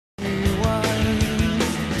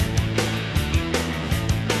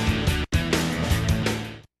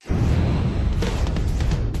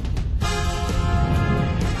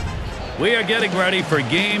We are getting ready for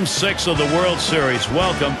Game 6 of the World Series.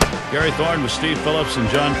 Welcome. Gary Thorne with Steve Phillips and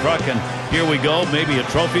John Kruk. And here we go. Maybe a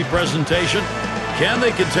trophy presentation. Can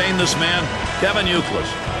they contain this man? Kevin Youkilis.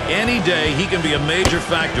 Any day he can be a major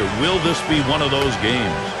factor. Will this be one of those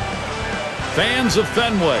games? Fans of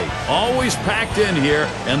Fenway always packed in here,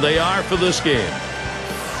 and they are for this game.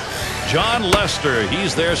 John Lester,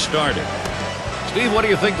 he's there starting. Steve, what do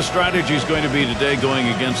you think the strategy is going to be today going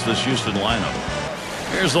against this Houston lineup?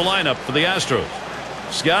 Here's the lineup for the Astros.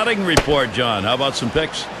 Scouting report, John. How about some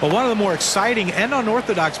picks? Well, one of the more exciting and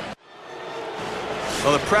unorthodox.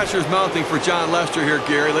 Well, the pressure's mounting for John Lester here,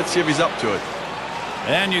 Gary. Let's see if he's up to it.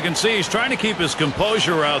 And you can see he's trying to keep his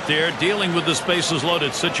composure out there, dealing with this bases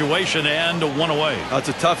loaded situation and one away. That's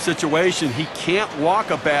a tough situation. He can't walk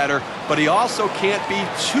a batter, but he also can't be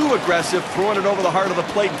too aggressive, throwing it over the heart of the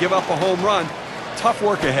plate and give up a home run. Tough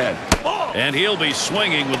work ahead. And he'll be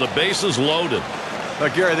swinging with the bases loaded.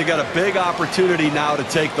 But Gary, they got a big opportunity now to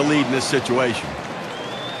take the lead in this situation.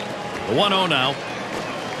 The 1-0 now.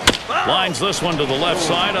 Lines this one to the left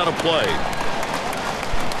side, out of play.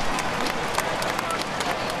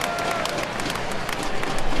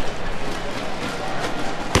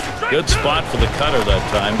 Good spot for the cutter that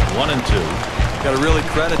time. 1 and 2. Got to really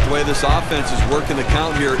credit the way this offense is working the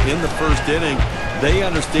count here in the first inning. They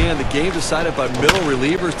understand the game decided by middle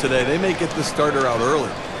relievers today. They may get the starter out early.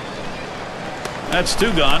 That's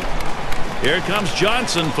 2 gone. Here comes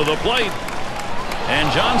Johnson for the plate.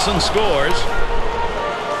 And Johnson scores.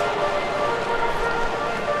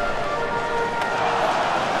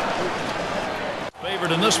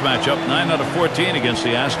 Favored in this matchup, 9 out of 14 against the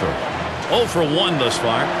Astros. 0 for 1 thus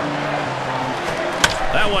far.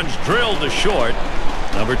 That one's drilled to short.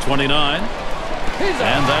 Number 29.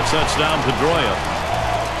 And that sets down Pedroia.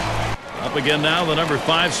 Up again now, the number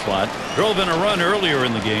 5 spot. Drove in a run earlier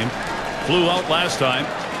in the game. Flew out last time.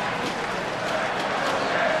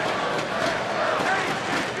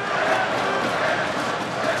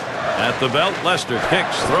 At the belt, Lester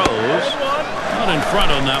kicks, throws. Not in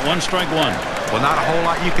front on that one. Strike 1. Well, not a whole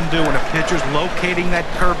lot you can do when a pitcher's locating that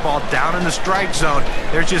curveball down in the strike zone.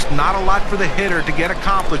 There's just not a lot for the hitter to get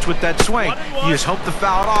accomplished with that swing. You just hope to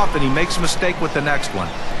foul it off and he makes a mistake with the next one.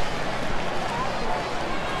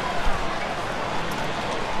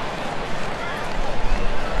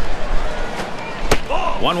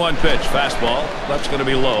 1-1 pitch, fastball. That's going to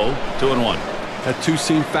be low. 2-1. That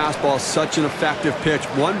two-seam fastball is such an effective pitch.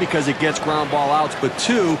 1, because it gets ground ball outs, but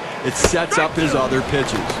 2, it sets up his other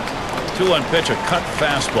pitches. 2-1 pitch, a cut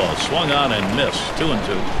fastball. Swung on and missed. 2-2.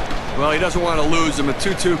 Well, he doesn't want to lose him. A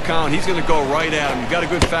 2-2 count. He's going to go right at him. You've got a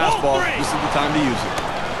good fastball. This is the time to use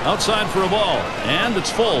it. Outside for a ball. And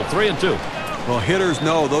it's full. 3-2. Well, hitters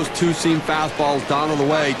know those two-seam fastballs down on the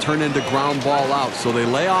way turn into ground ball outs, so they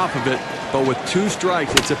lay off of it. But with 2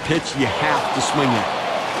 strikes, it's a pitch you have to swing at.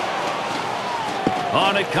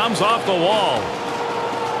 On it comes off the wall.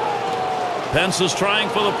 Pence is trying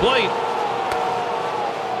for the plate.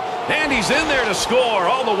 And he's in there to score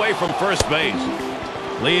all the way from first base.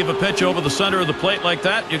 Leave a pitch over the center of the plate like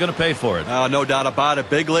that, you're going to pay for it. No doubt about it.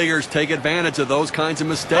 Big leaguers take advantage of those kinds of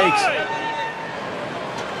mistakes.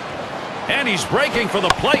 And he's breaking for the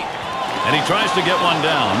plate. And he tries to get one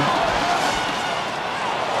down.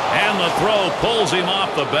 And the throw pulls him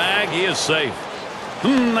off the bag. He is safe.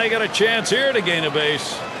 They got a chance here to gain a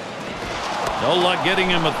base. No luck getting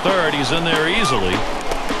him a third. He's in there easily.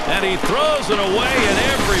 And he throws it away, and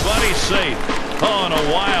everybody's safe. Oh, and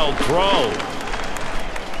a wild throw.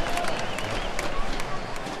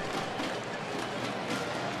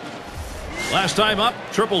 Last time up,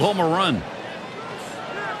 triple homer run.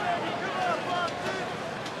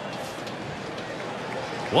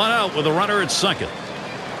 One out with a runner at second.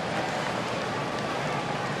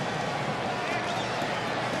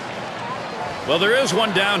 Well, there is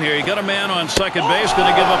one down here. You got a man on second base. Going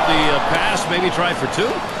to give up the pass. Maybe try for 2.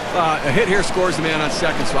 A hit here scores the man on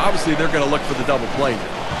second, so obviously they're going to look for the double play.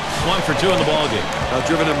 1 for 2 in the ballgame.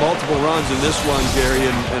 Driven in multiple runs in this one, Gary,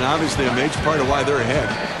 and obviously a major part of why they're ahead.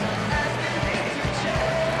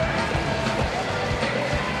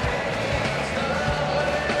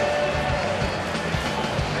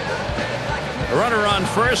 A runner on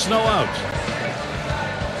first, no outs.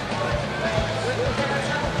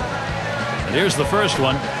 And here's the first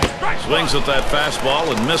one. Swings at that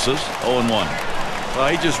fastball and misses. 0-1. Well,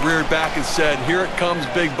 he just reared back and said, "Here it comes,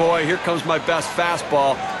 big boy. Here comes my best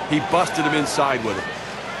fastball." He busted him inside with it.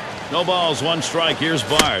 No balls, 1 strike. Here's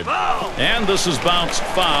Bard. And this is bounced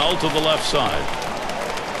foul to the left side.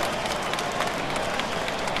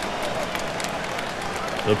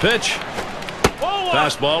 The pitch.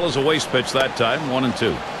 Fastball is a waste pitch that time.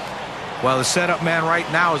 1-2. Well, the setup man right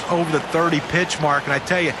now is over the 30-pitch mark, and I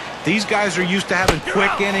tell you, these guys are used to having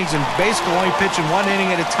quick innings and basically only pitching 1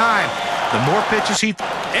 inning at a time. The more pitches he...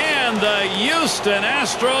 And the Houston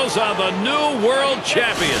Astros are the new world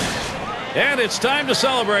champions. And it's time to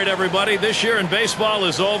celebrate, everybody. This year in baseball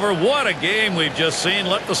is over. What a game we've just seen.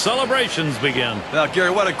 Let the celebrations begin. Well,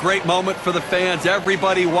 Gary, what a great moment for the fans.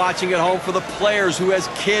 Everybody watching at home, for the players who, as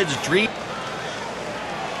kids, dream.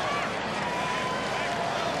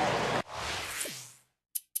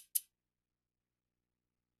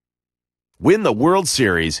 Win the World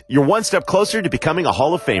Series. You're one step closer to becoming a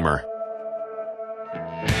Hall of Famer.